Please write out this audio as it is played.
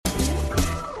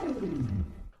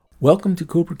Welcome to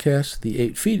Coopercast, the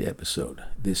 8 Feet episode.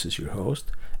 This is your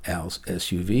host, Al's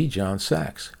SUV, John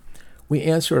Sachs. We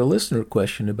answer a listener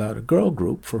question about a girl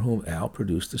group for whom Al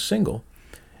produced a single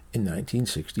in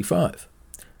 1965.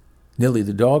 Nilly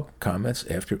the dog comments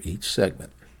after each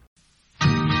segment.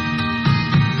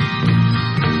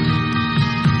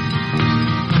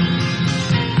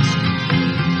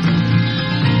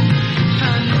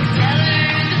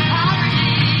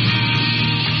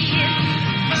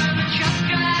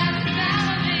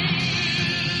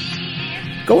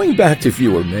 Going back to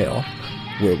viewer mail,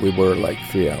 where we were like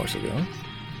 3 hours ago.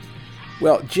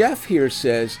 Well, Jeff here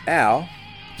says, Al,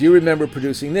 do you remember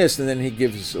producing this? And then he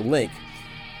gives us a link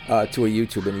to a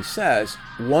YouTube, and he says,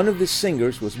 one of the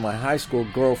singers was my high school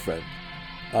girlfriend.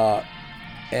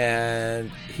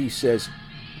 And he says,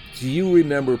 do you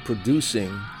remember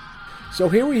producing? So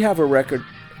here we have a record,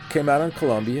 came out on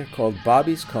Columbia, called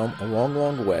Bobby's Come a Long,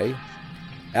 Long Way.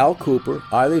 Al Kooper,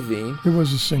 Al Levine. It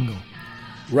was a single.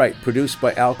 Right, produced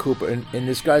by Al Kooper, and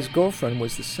this guy's girlfriend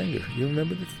was the singer. You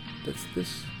remember this?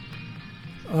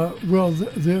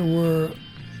 There were,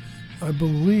 I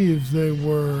believe there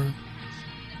were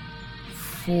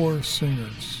 4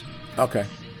 singers. Okay.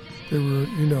 They were,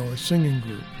 a singing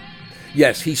group.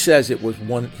 Yes, he says it was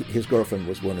one, his girlfriend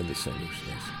was one of the singers,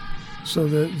 yes. So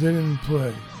they didn't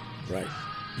play. Right.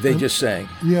 They just sang.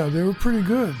 Yeah, they were pretty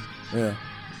good. Yeah.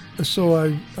 So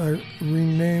I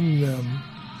renamed them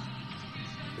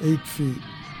 8 Feet.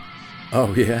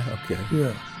 Oh, yeah? Okay.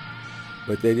 Yeah.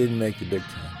 But they didn't make the big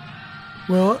time.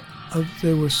 Well,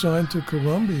 they were signed to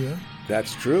Columbia.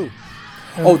 That's true.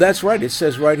 Oh, that's right. It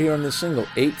says right here on the single,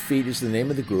 8 Feet is the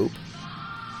name of the group.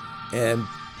 And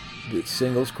the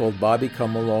single's called Bobby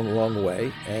Come a Long, Long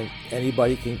Way. And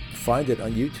anybody can find it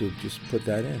on YouTube. Just put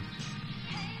that in.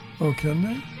 Oh, can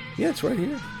they? Yeah, it's right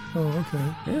here. Oh,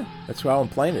 okay. Yeah, that's how I'm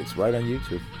playing it. It's right on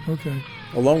YouTube. Okay.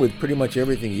 Along with pretty much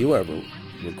everything you ever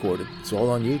recorded. It's all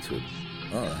on YouTube.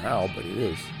 I don't know how, but it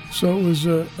is. So it was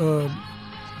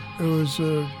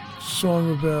a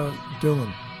song about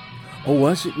Dylan. Oh,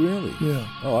 was it really? Yeah.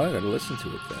 Oh, I got to listen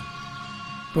to it then.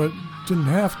 But didn't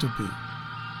have to be.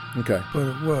 Okay. But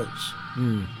it was.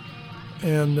 Mm.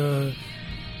 And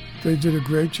they did a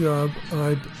great job.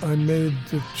 I made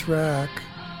the track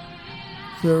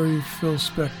very Phil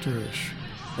Spector-ish.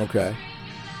 Okay.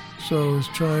 So I was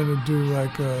trying to do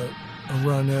like a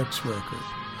Ronettes record.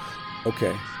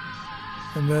 Okay.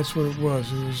 And that's what it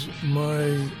was. It was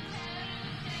my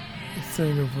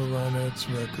thing of a Ronettes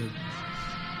record.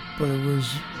 But it was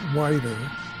whiter.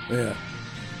 Yeah.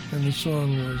 And the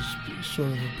song was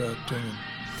sort of about Dylan.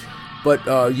 But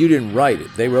you didn't write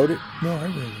it. They wrote it? No, I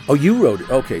wrote it. Oh, you wrote it.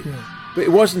 Okay. Yeah. But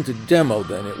it wasn't a demo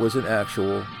then. It was an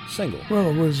actual single. Well,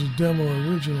 it was a demo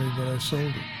originally, but I sold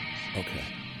it. Okay.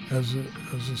 As a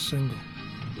single.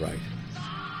 Right.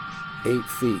 8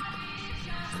 Feet.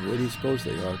 And where do you suppose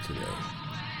they are today?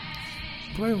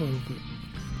 Play a little bit.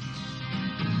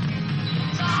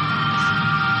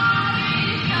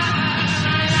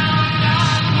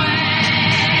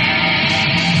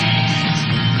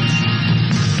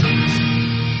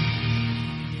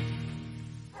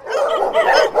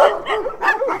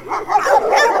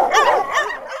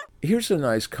 Here's a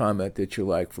nice comment that you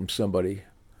like from somebody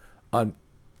on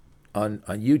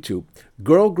YouTube.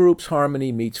 Girl group's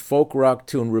harmony meets folk rock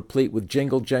tune replete with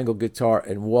jingle jangle guitar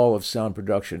and wall of sound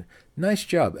production. Nice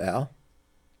job, Al.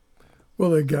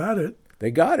 Well, they got it.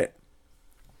 They got it.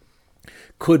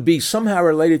 Could be somehow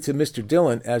related to Mr.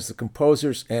 Dylan, as the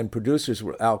composers and producers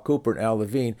were Al Kooper and Al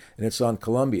Levine, and it's on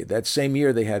Columbia. That same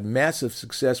year, they had massive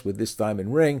success with This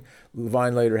Diamond Ring.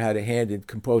 Levine later had a hand in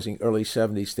composing early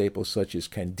 70s staples such as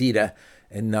Candida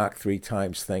and Knock 3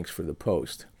 Times, Thanks for the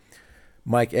Post.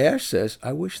 Mike Ash says,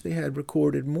 I wish they had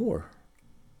recorded more.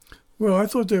 Well, I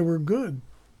thought they were good.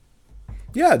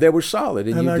 Yeah, they were solid.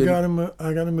 And I got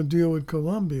him a deal with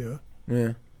Columbia.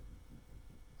 Yeah.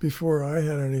 Before I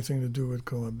had anything to do with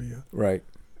Columbia. Right.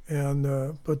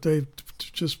 And but they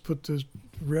just put the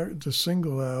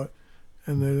single out,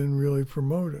 and they didn't really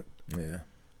promote it. Yeah.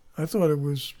 I thought it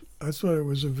was a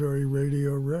very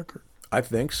radio record. I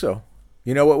think so.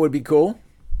 You know what would be cool?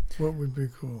 What would be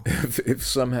cool? If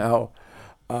somehow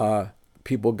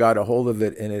people got a hold of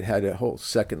it and it had a whole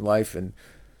second life and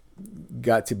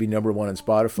got to be number 1 on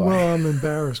Spotify. Well, I'm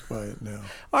embarrassed by it now.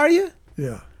 Are you?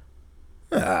 Yeah.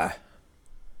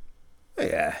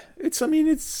 Yeah. It's a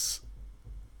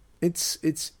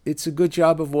good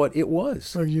job of what it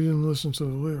was. Like you didn't listen to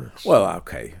the lyrics. Well,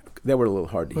 okay. They were a little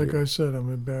hard to hear. Like I said,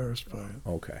 I'm embarrassed by it.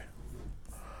 Okay.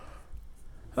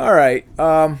 All right.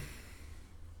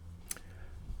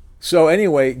 So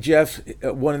anyway, Jeff,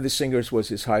 one of the singers was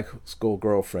his high school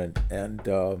girlfriend, and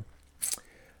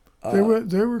They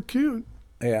were cute.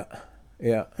 Yeah.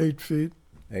 8 feet.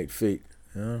 8 feet.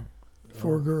 Yeah.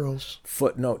 4 girls.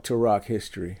 Footnote to rock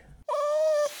history.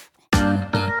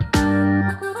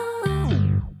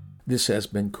 This has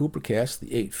been Coopercast,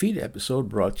 the 8 Feet episode,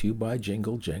 brought to you by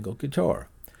Jingle Jangle Guitar.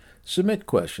 Submit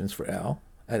questions for Al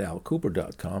at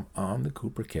alcooper.com on the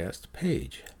Coopercast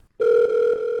page.